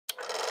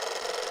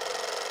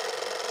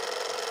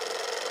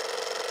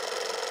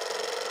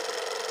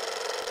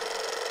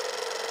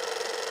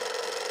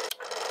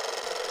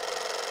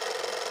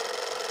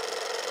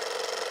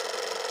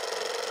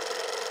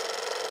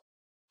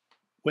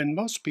When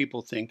most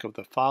people think of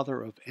the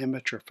father of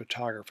amateur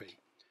photography,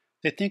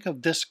 they think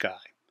of this guy,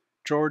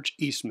 George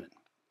Eastman.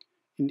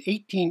 In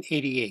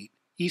 1888,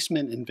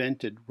 Eastman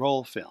invented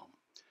roll film,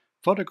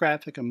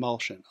 photographic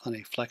emulsion on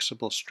a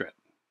flexible strip.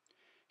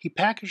 He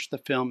packaged the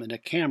film in a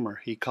camera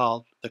he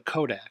called the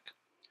Kodak.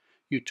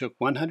 You took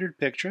 100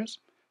 pictures,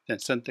 then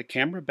sent the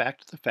camera back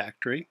to the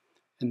factory,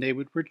 and they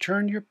would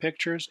return your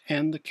pictures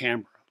and the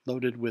camera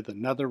loaded with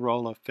another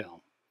roll of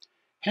film.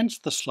 Hence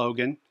the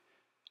slogan,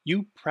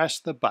 "You press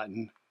the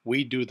button,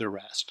 we do the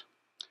rest."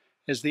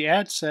 As the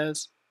ad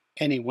says,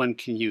 anyone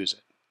can use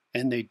it,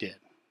 and they did.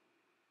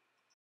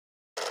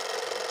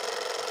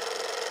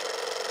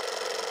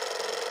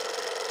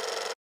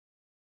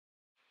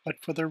 But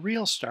for the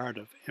real start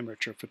of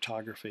amateur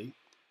photography,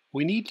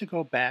 we need to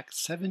go back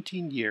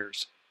 17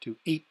 years to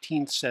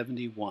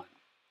 1871.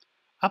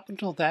 Up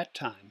until that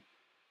time,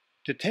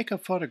 to take a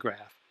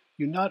photograph,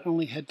 you not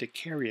only had to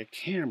carry a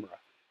camera,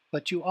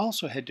 but you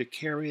also had to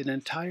carry an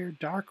entire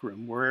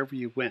darkroom wherever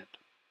you went.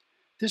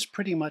 This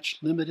pretty much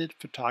limited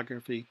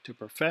photography to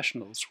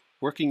professionals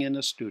working in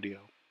a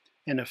studio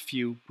and a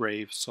few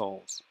brave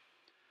souls.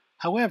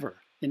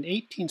 However, in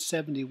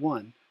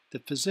 1871, the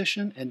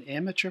physician and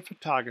amateur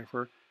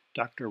photographer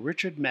Dr.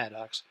 Richard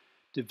Maddox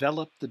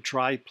developed the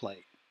dry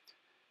plate.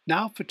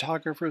 Now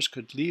photographers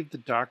could leave the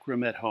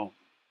darkroom at home.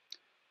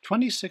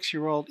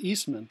 26-year-old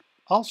Eastman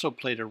also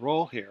played a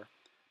role here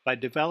by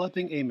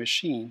developing a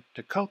machine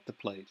to coat the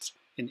plates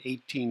in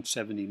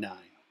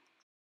 1879.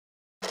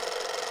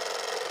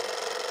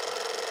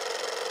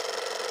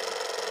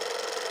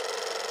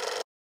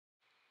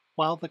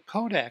 While the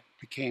Kodak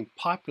became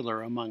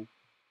popular among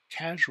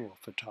casual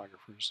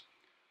photographers,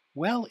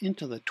 well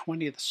into the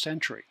 20th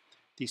century,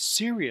 the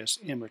serious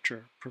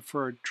amateur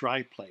preferred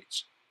dry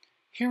plates.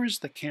 Here is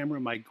the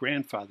camera my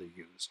grandfather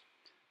used,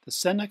 the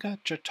Seneca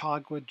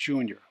Chautauqua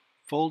Jr.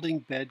 folding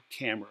bed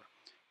camera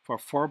for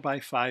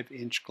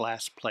 4x5-inch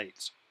glass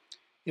plates.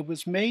 It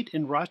was made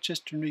in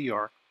Rochester, New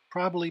York,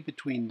 probably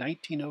between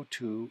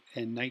 1902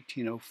 and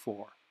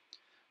 1904.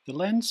 The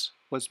lens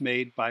was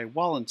made by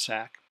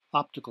Wollensak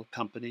Optical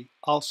Company,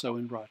 also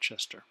in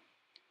Rochester.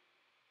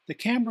 The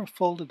camera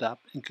folded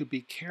up and could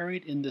be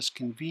carried in this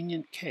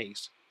convenient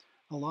case,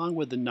 along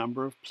with a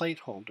number of plate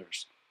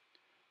holders.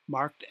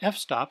 Marked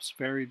f-stops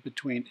varied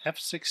between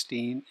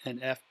f16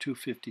 and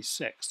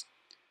f256.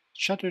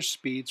 Shutter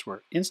speeds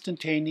were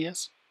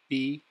instantaneous,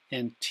 B,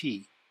 and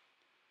T.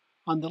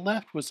 On the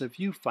left was a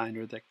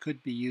viewfinder that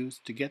could be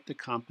used to get the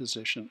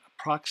composition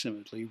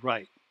approximately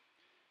right.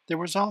 There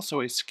was also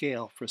a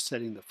scale for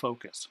setting the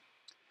focus.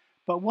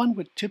 But one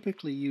would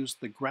typically use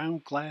the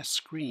ground glass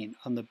screen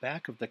on the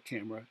back of the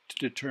camera to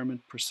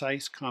determine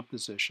precise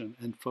composition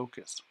and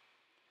focus.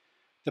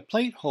 The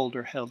plate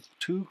holder held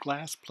two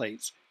glass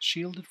plates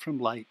shielded from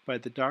light by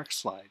the dark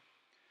slide.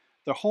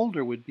 The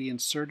holder would be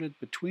inserted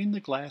between the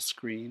glass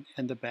screen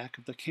and the back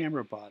of the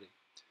camera body.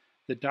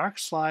 The dark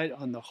slide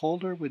on the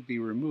holder would be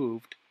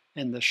removed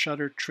and the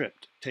shutter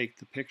tripped to take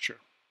the picture.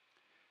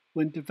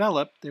 When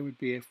developed, there would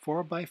be a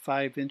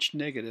 4x5-inch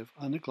negative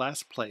on a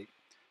glass plate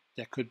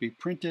that could be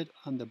printed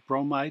on the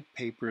bromide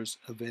papers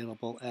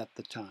available at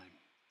the time.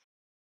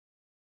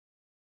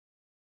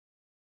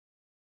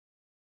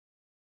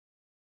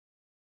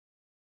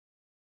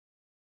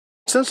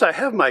 Since I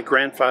have my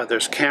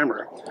grandfather's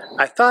camera,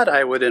 I thought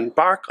I would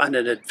embark on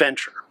an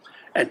adventure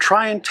and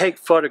try and take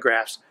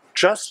photographs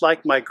just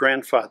like my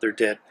grandfather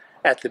did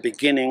at the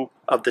beginning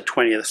of the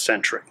 20th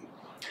century.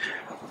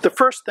 The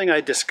first thing I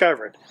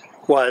discovered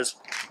was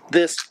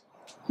this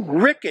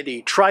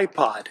rickety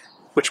tripod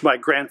which my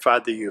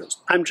grandfather used.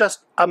 I'm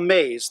just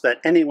amazed that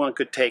anyone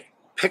could take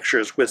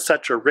pictures with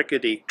such a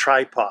rickety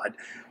tripod,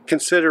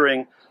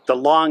 considering the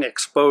long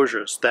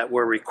exposures that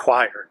were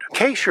required. In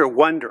case you're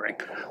wondering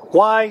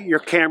why your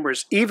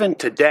cameras, even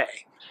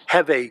today,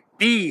 have a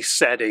B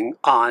setting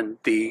on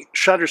the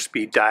shutter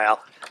speed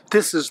dial,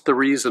 this is the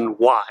reason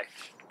why.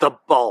 The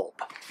bulb.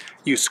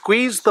 You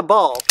squeeze the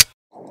bulb,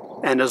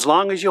 and as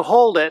long as you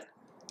hold it,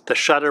 the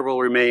shutter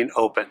will remain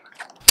open.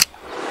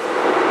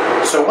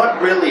 So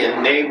what really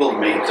enabled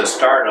me to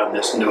start on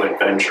this new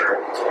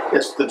adventure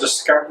is the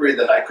discovery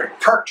that I could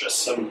purchase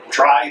some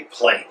dry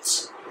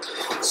plates.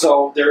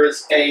 So there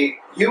is a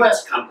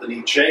U.S.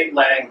 company, J.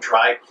 Lang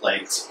Dry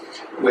Plates,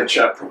 which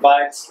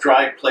provides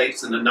dry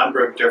plates in a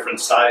number of different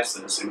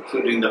sizes,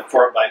 including the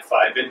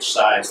 4x5-inch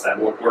size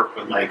that will work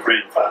with my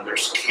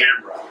grandfather's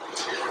camera.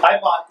 I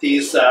bought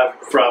these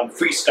from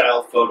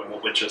Freestyle Photo,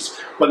 which is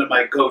one of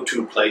my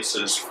go-to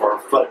places for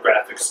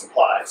photographic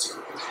supplies.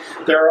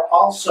 There are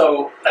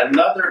also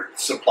another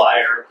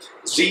supplier,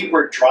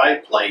 Zebra Dry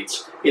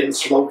Plates, in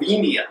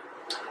Slovenia.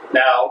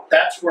 Now,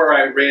 that's where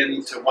I ran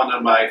into one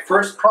of my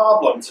first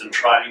problems in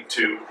trying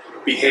to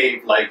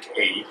behave like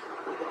a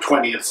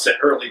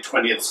early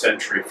 20th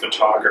century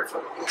photographer.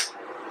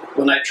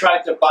 When I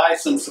tried to buy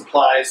some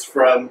supplies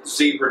from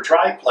Zebra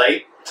Dry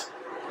Plate,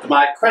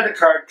 my credit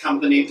card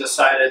company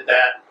decided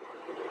that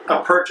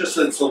a purchase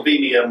in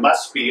Slovenia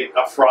must be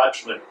a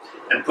fraudulent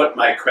and put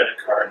my credit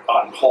card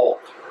on hold.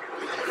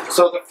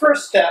 So the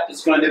first step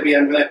is going to be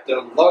I'm going to have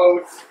to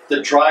load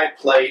the dry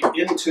plate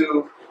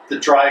into the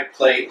dry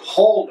plate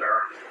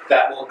holder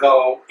that will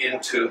go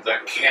into the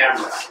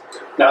camera.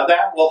 Now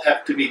that will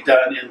have to be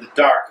done in the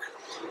dark,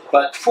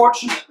 but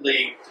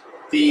fortunately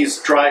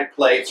these dry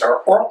plates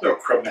are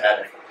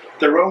orthochromatic.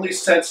 They're only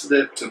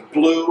sensitive to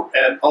blue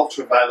and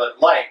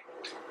ultraviolet light,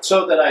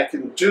 so that I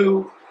can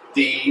do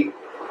the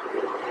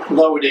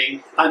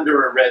loading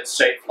under a red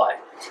safe light,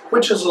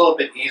 which is a little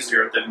bit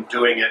easier than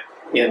doing it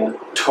in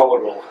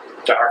total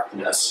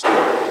darkness.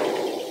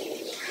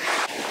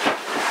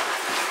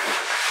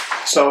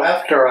 So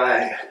after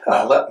I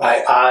let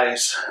my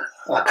eyes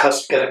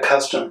get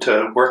accustomed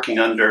to working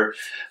under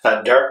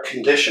dark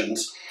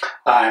conditions,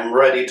 I'm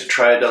ready to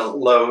try to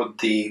load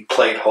the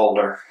plate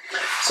holder.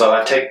 So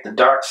I take the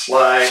dark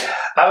slide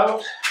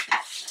out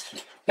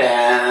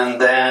and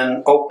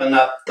then open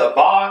up the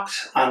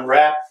box,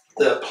 unwrap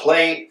the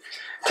plate,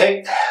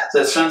 take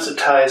the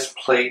sensitized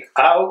plate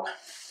out,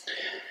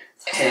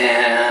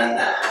 and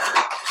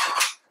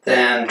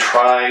then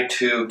try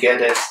to get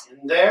it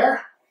in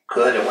there.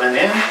 Good, it went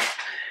in.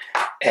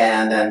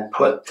 And then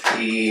put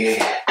the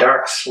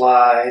dark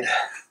slide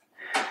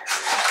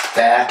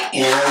back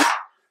in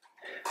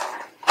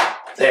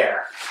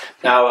there.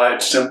 Now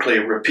I'd simply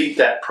repeat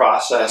that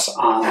process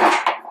on the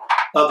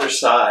other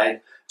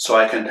side, so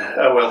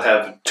I will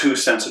have 2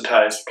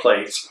 sensitized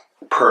plates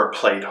per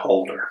plate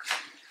holder.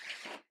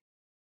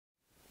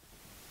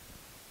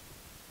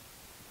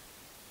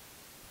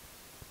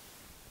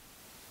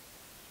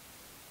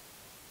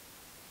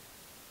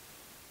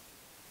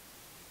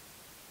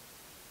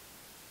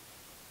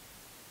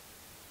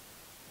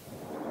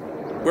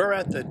 We're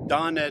at the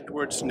Don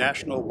Edwards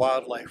National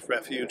Wildlife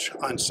Refuge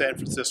on San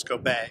Francisco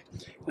Bay,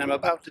 and I'm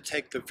about to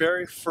take the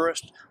very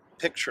first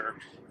picture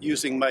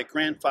using my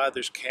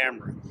grandfather's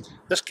camera.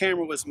 This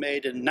camera was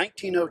made in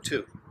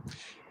 1902.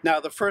 Now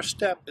the first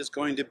step is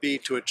going to be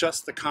to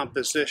adjust the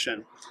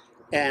composition,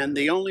 and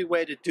the only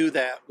way to do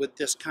that with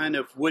this kind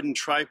of wooden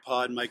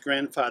tripod my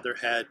grandfather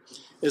had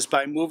is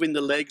by moving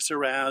the legs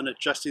around,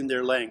 adjusting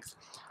their length.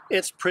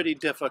 It's pretty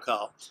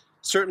difficult.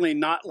 Certainly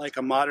not like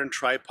a modern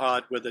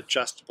tripod with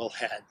adjustable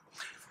head.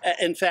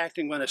 In fact,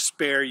 I'm going to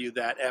spare you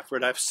that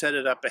effort. I've set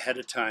it up ahead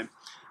of time.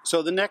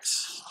 So the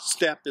next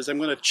step is I'm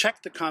going to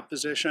check the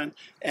composition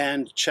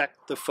and check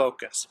the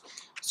focus.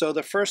 So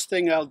the first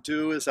thing I'll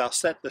do is I'll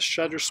set the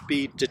shutter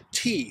speed to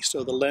T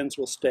so the lens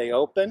will stay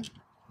open.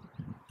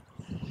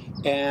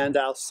 And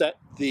I'll set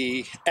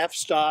the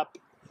f-stop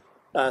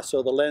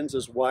so the lens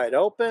is wide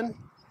open.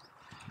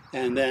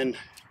 And then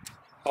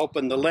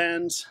open the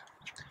lens.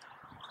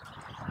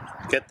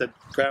 Get the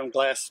ground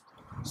glass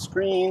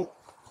screen,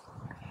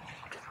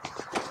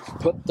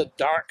 put the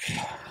dark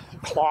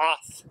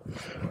cloth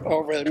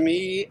over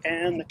me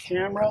and the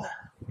camera,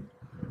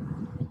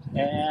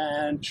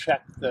 and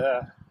check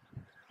the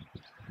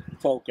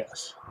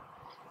focus.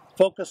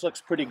 Focus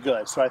looks pretty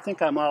good, so I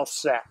think I'm all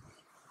set.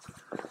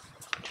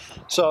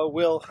 So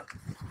we'll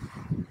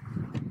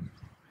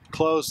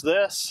close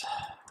this.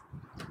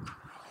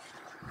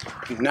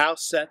 Now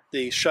set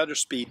the shutter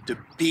speed to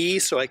B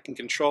so I can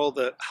control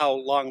how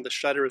long the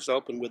shutter is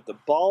open with the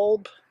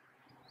bulb.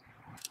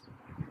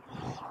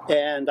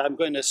 And I'm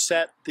going to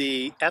set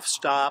the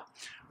f-stop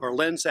or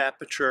lens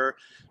aperture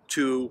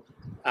to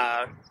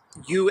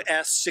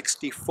US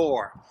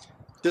 64.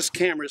 This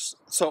camera is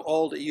so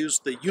old it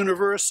used the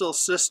universal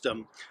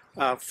system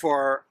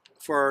for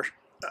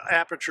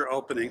aperture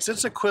openings.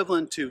 It's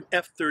equivalent to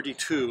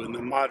f32 in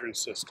the modern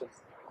system.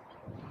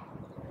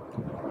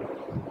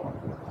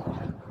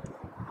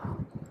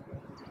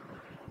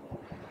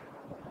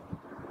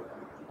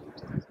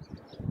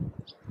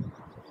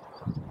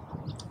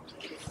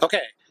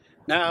 Okay,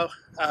 now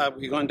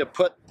we're going to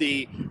put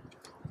the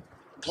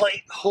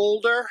plate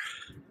holder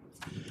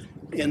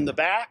in the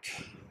back.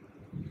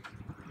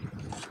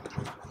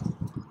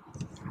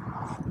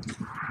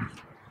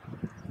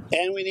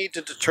 And we need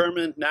to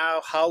determine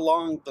now how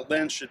long the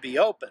lens should be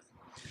open.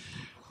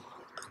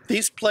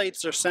 These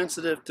plates are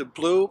sensitive to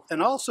blue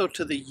and also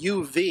to the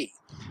UV.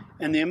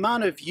 And the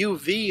amount of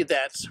UV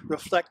that's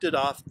reflected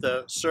off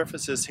the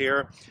surfaces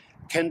here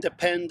can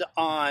depend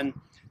on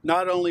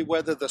not only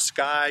whether the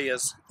sky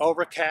is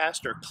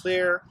overcast or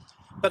clear,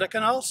 but it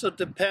can also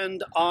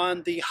depend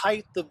on the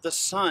height of the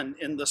sun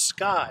in the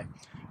sky,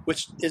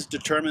 which is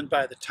determined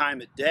by the time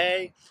of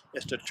day,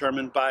 it's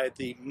determined by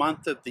the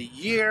month of the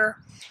year,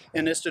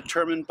 and it's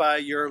determined by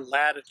your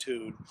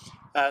latitude.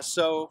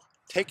 So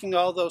taking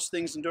all those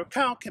things into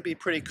account can be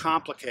pretty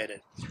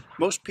complicated.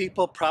 Most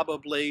people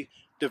probably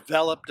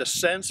developed a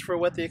sense for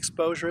what the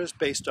exposure is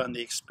based on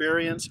the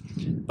experience,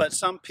 but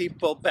some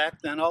people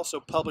back then also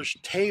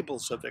published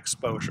tables of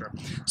exposure,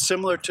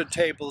 similar to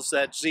tables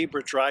that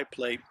Zebra Dry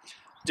Plate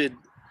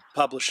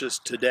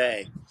publishes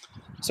today.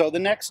 So the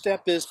next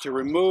step is to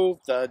remove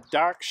the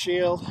dark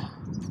shield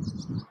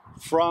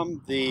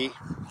from the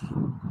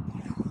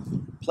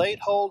plate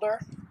holder,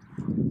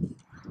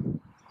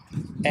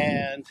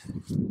 and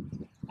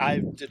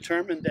I've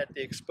determined that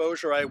the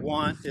exposure I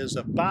want is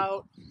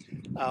about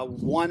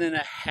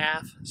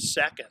 1.5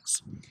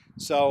 seconds.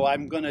 So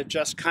I'm going to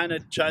just kind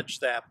of judge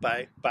that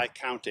by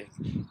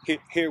counting.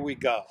 Here we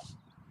go.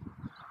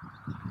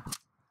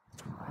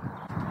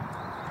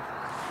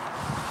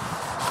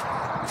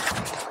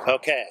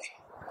 Okay,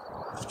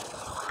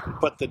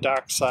 put the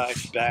dark side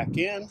back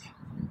in.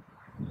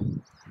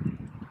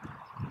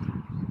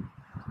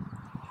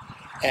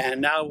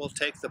 And now we'll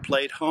take the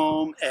plate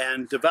home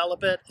and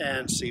develop it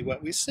and see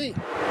what we see.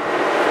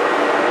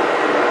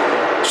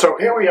 So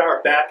here we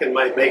are back in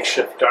my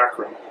makeshift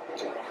darkroom.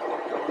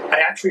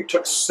 I actually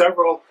took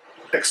several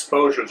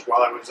exposures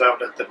while I was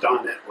out at the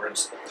Don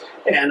Edwards,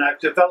 and I've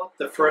developed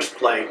the first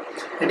plate,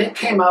 and it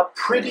came out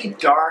pretty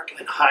dark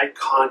and high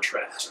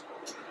contrast.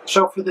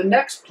 So for the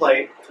next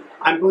plate,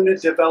 I'm going to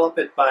develop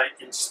it by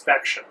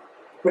inspection,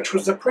 which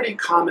was a pretty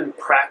common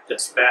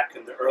practice back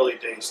in the early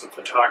days of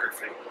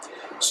photography.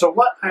 So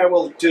what I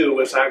will do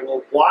is I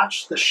will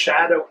watch the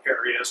shadow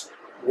areas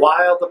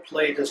while the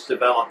plate is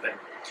developing.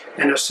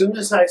 And as soon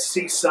as I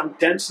see some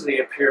density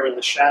appear in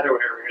the shadow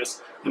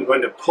areas, I'm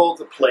going to pull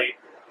the plate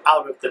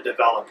out of the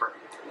developer.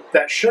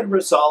 That should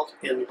result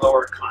in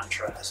lower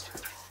contrast.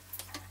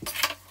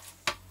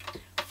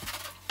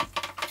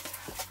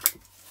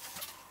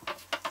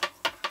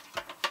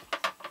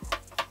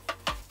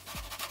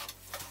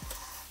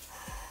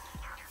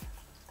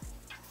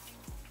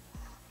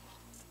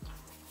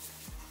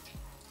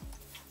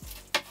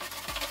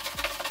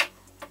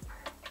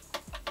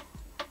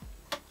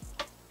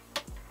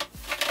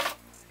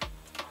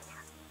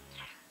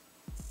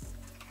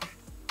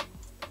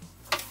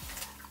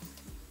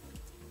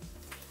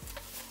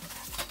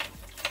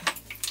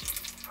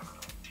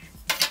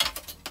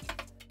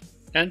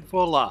 And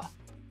voila,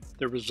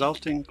 the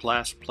resulting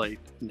glass plate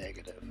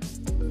negative.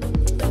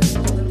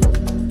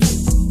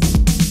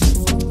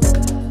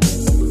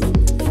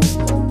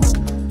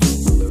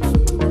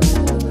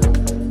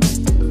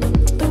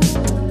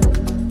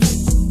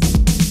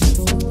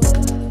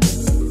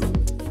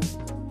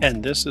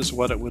 And this is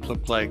what it would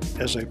look like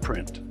as a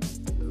print.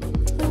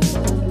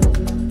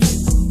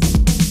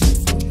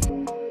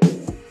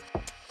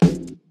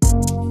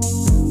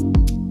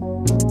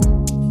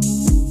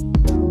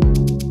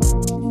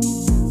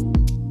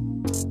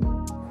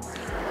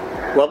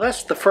 Well,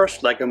 that's the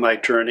first leg of my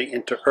journey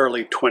into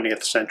early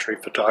 20th century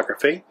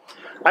photography.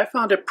 I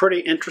found it pretty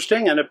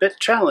interesting and a bit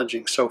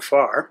challenging so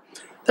far.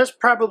 There's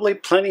probably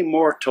plenty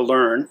more to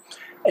learn,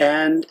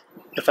 and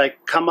if I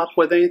come up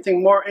with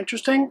anything more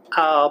interesting,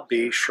 I'll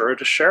be sure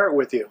to share it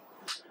with you.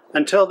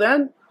 Until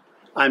then,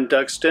 I'm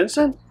Doug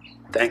Stinson.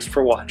 Thanks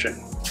for watching.